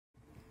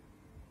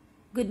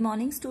Good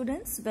morning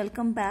students,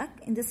 welcome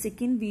back in the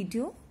second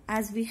video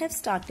as we have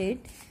started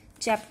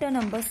chapter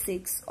number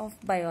 6 of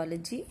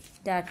biology,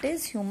 that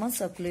is human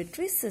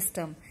circulatory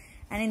system.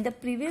 And in the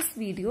previous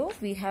video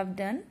we have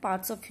done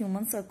parts of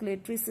human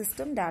circulatory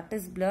system, that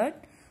is blood,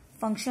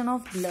 function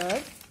of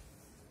blood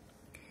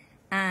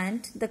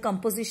and the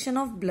composition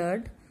of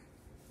blood.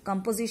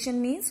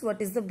 Composition means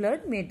what is the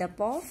blood made up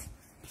of.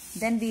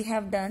 Then we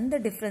have done the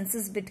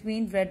differences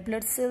between red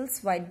blood cells,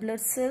 white blood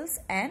cells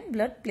and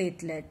blood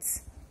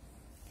platelets.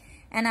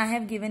 And I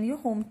have given you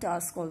home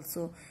task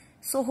also.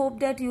 So hope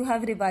that you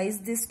have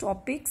revised these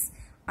topics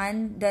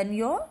and done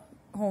your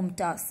home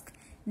task.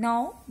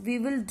 Now we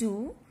will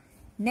do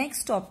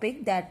next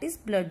topic, that is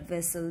blood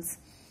vessels.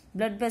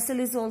 Blood vessel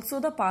is also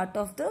the part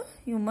of the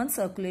human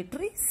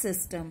circulatory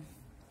system.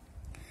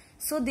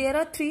 So there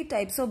are three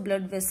types of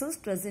blood vessels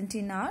present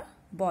in our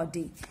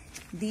body.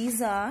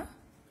 These are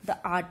the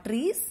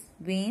arteries,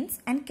 veins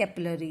and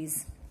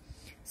capillaries.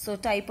 So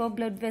type of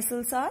blood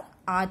vessels are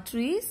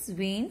arteries,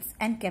 veins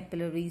and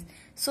capillaries.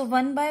 So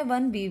one by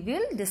one we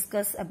will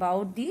discuss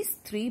about these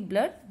three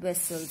blood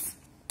vessels.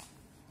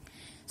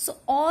 So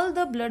all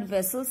the blood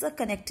vessels are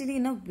connected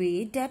in a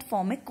way that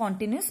form a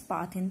continuous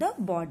path in the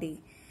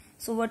body.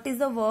 So what is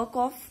the work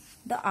of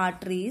the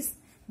arteries?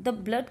 The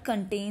blood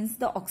contains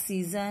the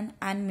oxygen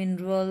and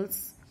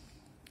minerals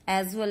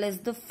as well as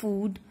the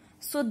food.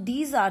 So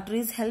these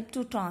arteries help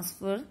to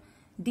transfer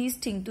these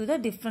things to the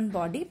different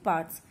body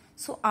parts.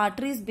 So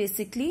arteries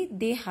basically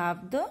they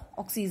have the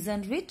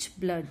oxygen rich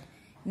blood,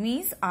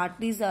 means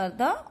arteries are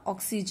the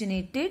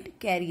oxygenated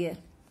carrier,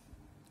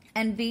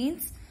 and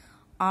veins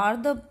are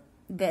the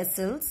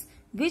vessels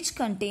which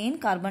contain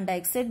carbon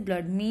dioxide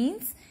blood,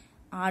 means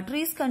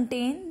arteries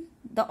contain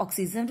the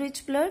oxygen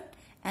rich blood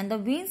and the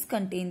veins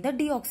contain the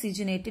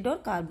deoxygenated or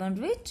carbon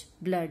rich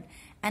blood,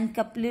 and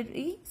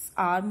capillaries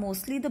are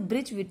mostly the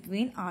bridge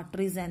between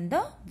arteries and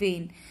the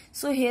vein.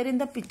 So here in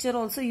the picture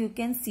also you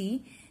can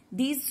see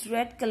these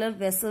red color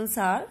vessels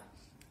are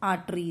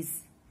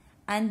arteries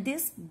and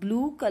this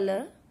blue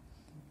color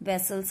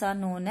vessels are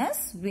known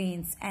as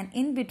veins, and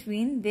in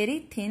between very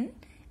thin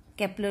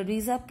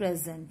capillaries are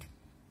present.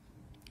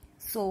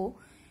 So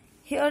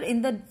here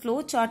in the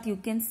flow chart you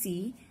can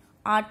see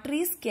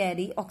arteries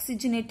carry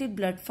oxygenated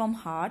blood from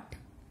heart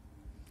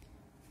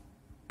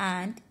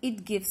and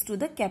it gives to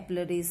the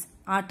capillaries.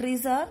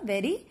 Arteries are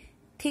very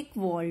thick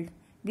walled.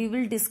 We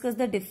will discuss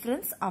the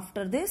difference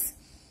after this.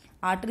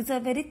 Arteries are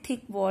very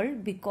thick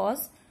walled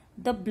because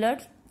the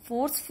blood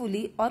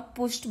forcefully or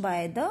pushed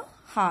by the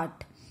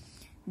heart.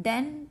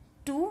 Then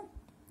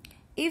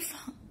if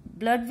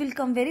blood will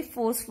come very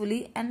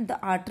forcefully and the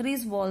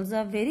arteries walls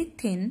are very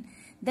thin,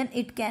 then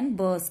it can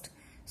burst.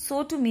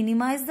 So to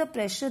minimize the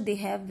pressure they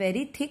have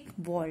very thick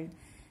wall.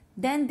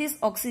 Then this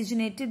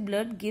oxygenated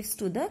blood gives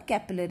to the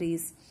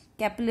capillaries.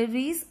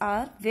 Capillaries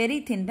are very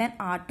thin. When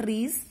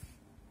arteries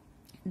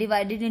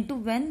divided into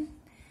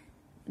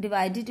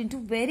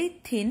very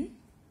thin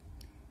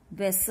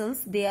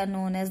vessels, they are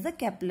known as the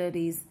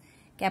capillaries.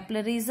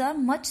 Capillaries are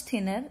much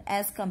thinner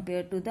as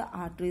compared to the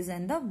arteries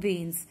and the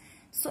veins.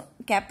 So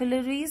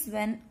capillaries,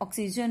 when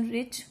oxygen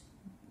rich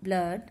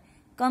blood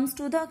comes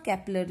to the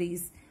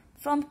capillaries,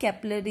 from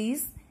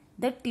capillaries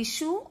the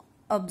tissue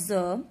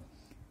absorb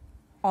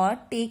or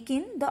take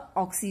in the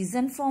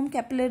oxygen from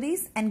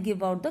capillaries and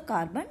give out the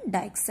carbon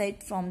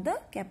dioxide from the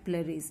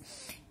capillaries,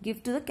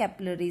 give to the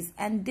capillaries,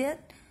 and their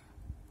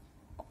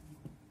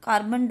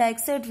carbon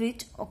dioxide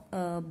rich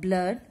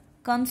blood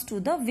comes to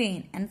the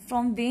vein, and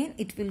from vein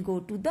it will go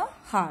to the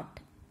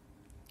heart.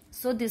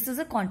 So this is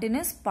a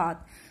continuous path,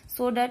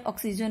 so that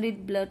oxygen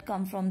rich blood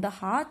comes from the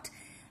heart,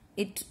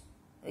 it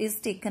is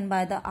taken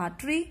by the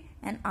artery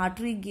and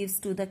artery gives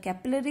to the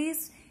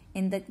capillaries.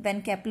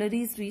 When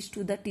capillaries reach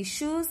to the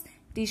tissues,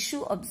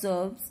 tissue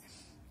absorbs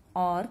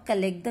or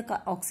collect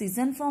the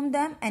oxygen from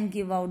them and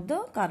give out the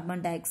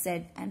carbon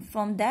dioxide, and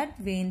from that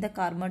vein the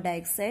carbon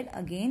dioxide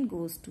again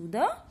goes to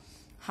the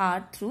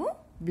heart through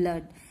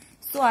blood.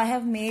 So I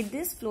have made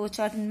this flow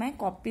chart in my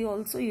copy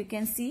also. You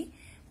can see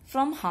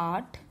from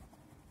heart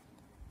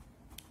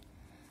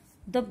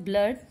the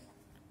blood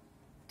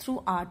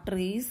through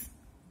arteries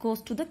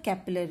goes to the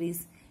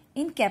capillaries.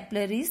 In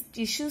capillaries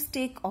tissues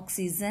take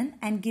oxygen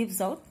and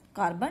gives out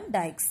carbon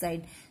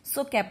dioxide.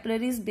 So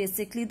capillaries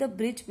basically the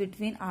bridge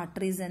between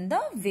arteries and the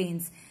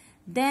veins.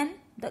 Then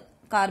the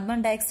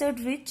carbon dioxide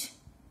rich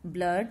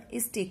blood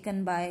is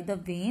taken by the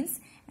veins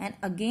and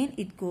again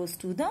it goes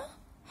to the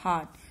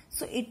heart.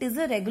 So it is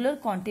a regular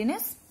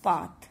continuous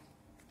path.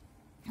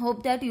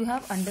 Hope that you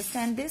have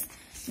understand this.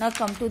 Now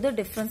come to the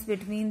difference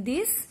between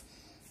these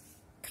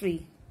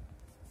three.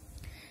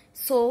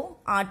 So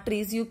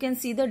arteries, you can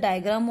see the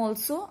diagram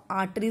also.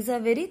 Arteries are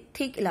very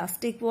thick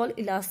elastic wall,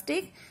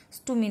 elastic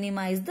to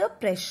minimize the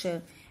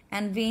pressure,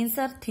 and veins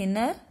are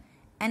thinner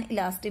and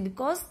elastic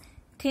because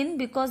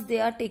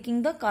they are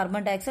taking the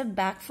carbon dioxide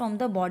back from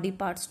the body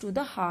parts to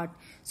the heart.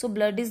 So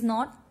blood is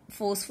not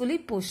forcefully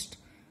pushed.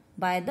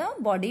 by the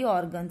body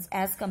organs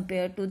as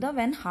compared to the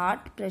when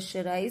heart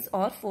pressurize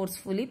or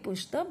forcefully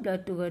push the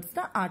blood towards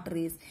the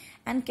arteries.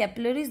 And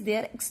capillaries, they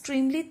are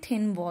extremely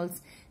thin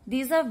walls.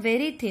 These are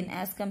very thin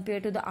as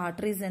compared to the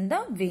arteries and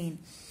the vein.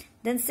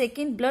 Then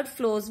second, blood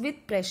flows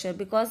with pressure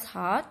because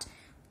heart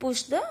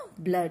push the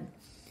blood.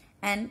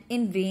 And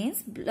in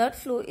veins, blood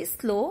flow is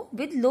slow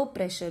with low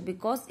pressure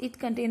because it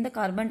contains the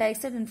carbon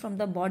dioxide, and from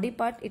the body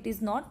part it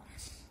is not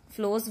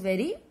flows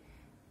very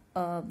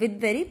with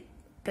very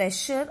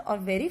pressure or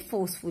very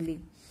forcefully.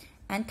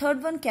 And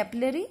third one,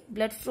 capillary,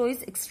 blood flow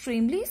is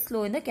extremely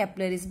slow in the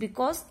capillaries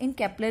because in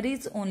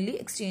capillaries only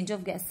exchange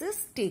of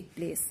gases take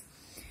place.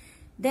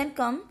 Then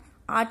come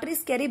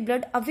arteries, carry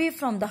blood away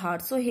from the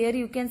heart. So here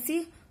you can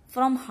see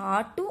from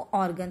heart to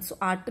organs. So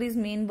arteries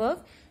main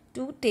work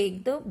to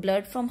take the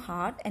blood from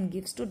heart and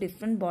gives to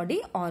different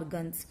body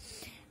organs.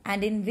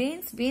 And in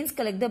veins, veins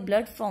collect the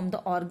blood from the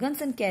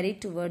organs and carry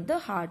it toward the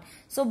heart.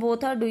 So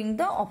both are doing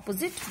the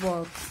opposite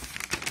work.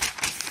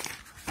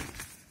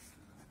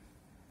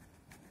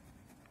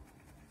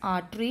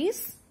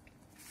 Arteries,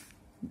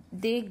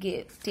 they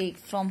take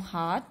from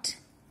heart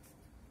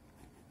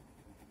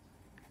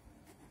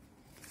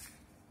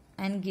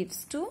and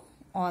gives to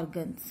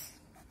organs.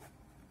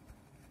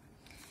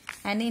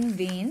 And in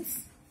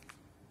veins,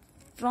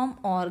 from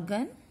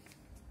organ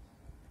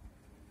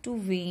to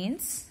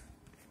veins,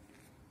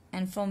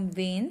 and from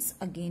veins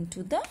again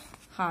to the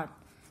heart.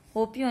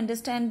 Hope you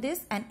understand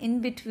this. And in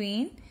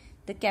between,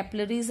 the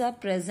capillaries are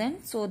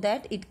present so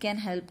that it can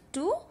help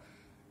to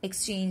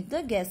exchange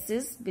the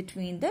gases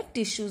between the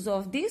tissues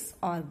of these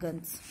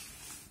organs.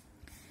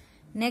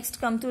 Next,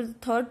 come to the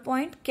third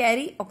point,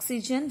 carry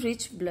oxygen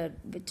rich blood,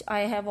 which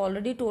I have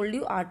already told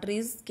you.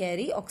 Arteries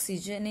carry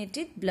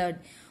oxygenated blood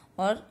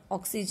or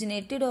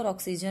oxygenated or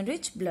oxygen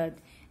rich blood,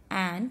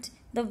 and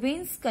the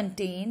veins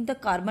contain the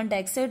carbon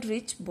dioxide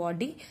rich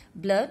body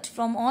blood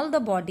from all the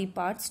body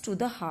parts to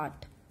the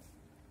heart.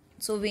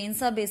 So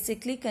veins are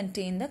basically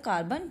contain the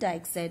carbon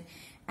dioxide,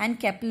 and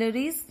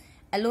capillaries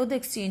allow the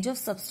exchange of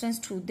substance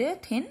through their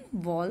thin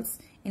walls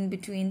in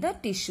between the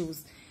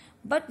tissues.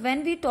 But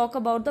when we talk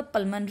about the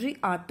pulmonary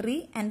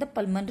artery and the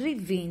pulmonary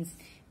veins,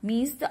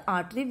 means the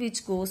artery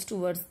which goes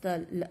towards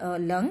the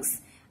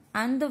lungs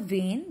and the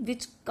vein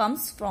which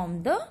comes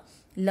from the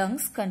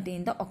lungs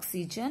contain the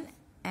oxygen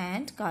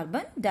and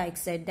carbon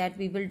dioxide that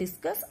we will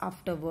discuss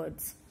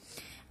afterwards.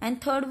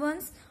 And third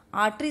ones,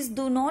 arteries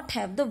do not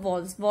have the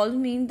valves. Valves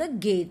mean the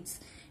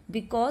gates,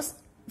 because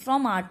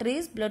from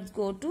arteries blood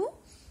go to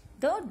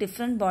the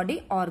different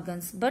body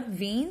organs, but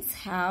veins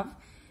have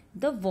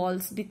the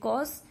valves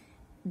because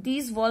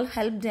these valves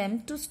help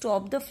them to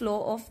stop the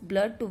flow of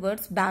blood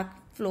towards back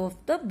flow of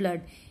the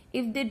blood.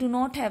 If they do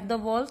not have the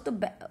valves,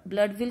 the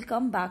blood will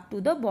come back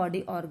to the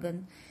body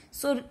organ.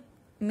 So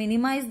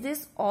minimize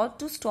this, or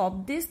to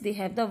stop this, they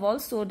have the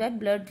valves so that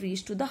blood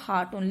reach to the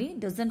heart only,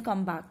 doesn't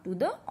come back to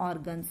the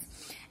organs.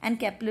 And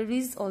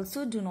capillaries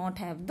also do not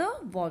have the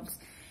valves.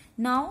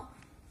 Now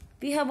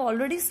we have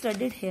already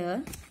studied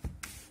here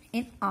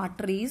in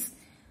arteries.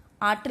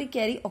 Artery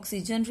carry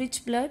oxygen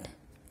rich blood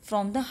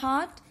from the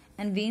heart,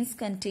 and veins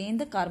contain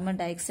the carbon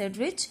dioxide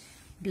rich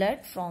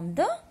blood from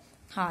the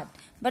heart.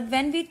 But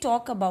when we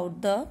talk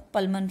about the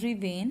pulmonary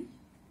vein,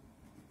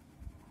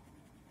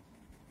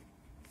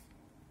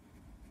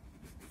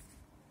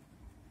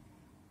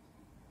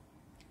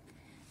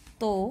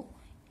 so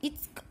it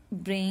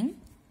bring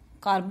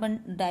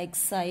carbon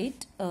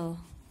dioxide,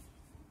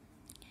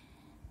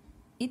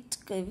 it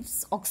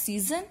gives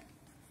oxygen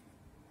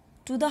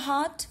to the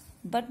heart.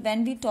 But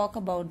when we talk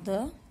about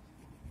the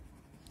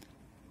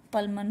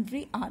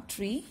pulmonary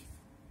artery,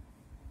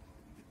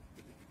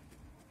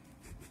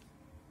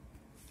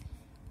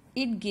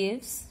 it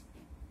gives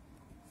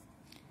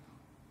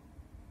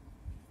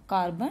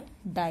carbon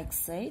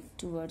dioxide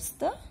towards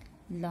the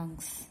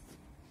lungs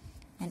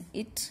and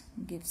it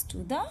gives to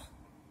the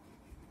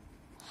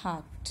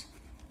heart.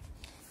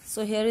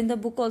 So here in the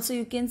book also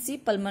you can see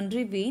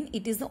pulmonary vein.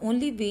 It is the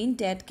only vein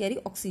that carry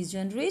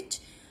oxygen rich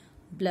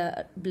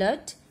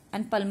blood,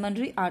 and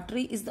pulmonary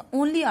artery is the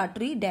only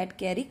artery that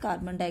carry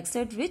carbon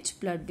dioxide rich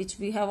blood, which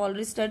we have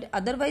already studied.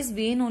 Otherwise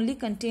vein only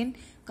contain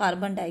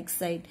carbon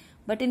dioxide,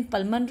 but in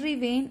pulmonary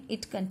vein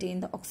it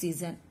contain the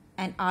oxygen.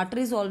 And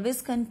arteries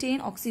always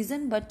contain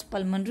oxygen, but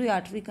pulmonary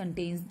artery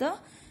contains the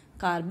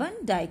carbon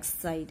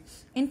dioxide.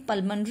 In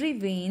pulmonary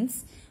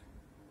veins,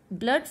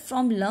 blood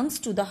from lungs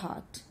to the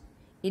heart.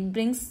 It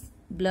brings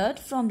blood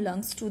from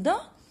lungs to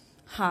the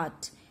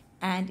heart.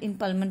 And in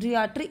pulmonary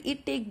artery,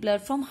 it takes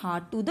blood from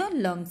heart to the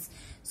lungs.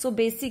 So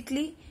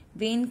basically,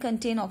 vein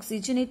contain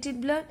oxygenated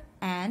blood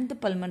and the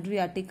pulmonary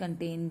artery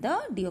contain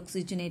the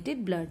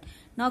deoxygenated blood.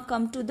 Now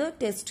come to the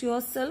test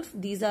yourself.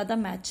 These are the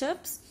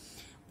matchups.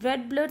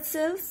 Red blood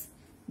cells,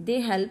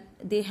 they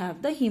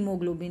have the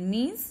hemoglobin,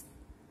 means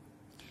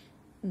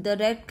the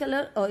red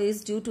color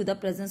is due to the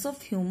presence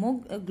of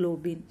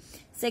hemoglobin.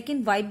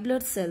 Second, white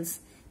blood cells,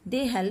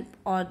 they help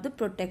or the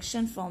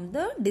protection from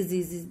the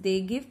diseases.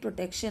 They give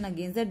protection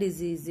against the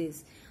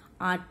diseases.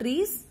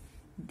 Arteries,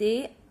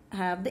 they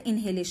have the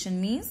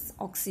inhalation, means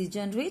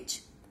oxygen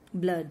rich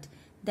blood.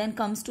 Then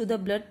comes to the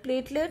blood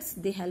platelets.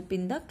 They help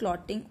in the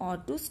clotting or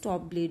to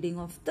stop bleeding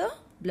of the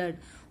blood.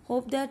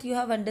 Hope that you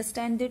have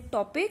understand the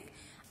topic.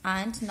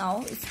 And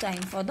now it's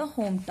time for the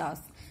home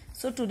task.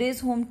 So today's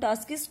home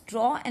task is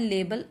draw and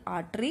label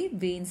artery,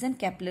 veins and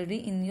capillary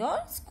in your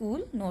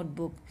school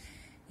notebook.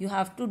 You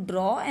have to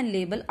draw and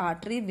label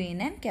artery,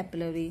 vein and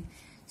capillary.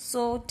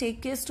 So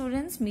take care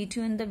students. Meet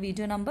you in the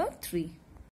video number 3.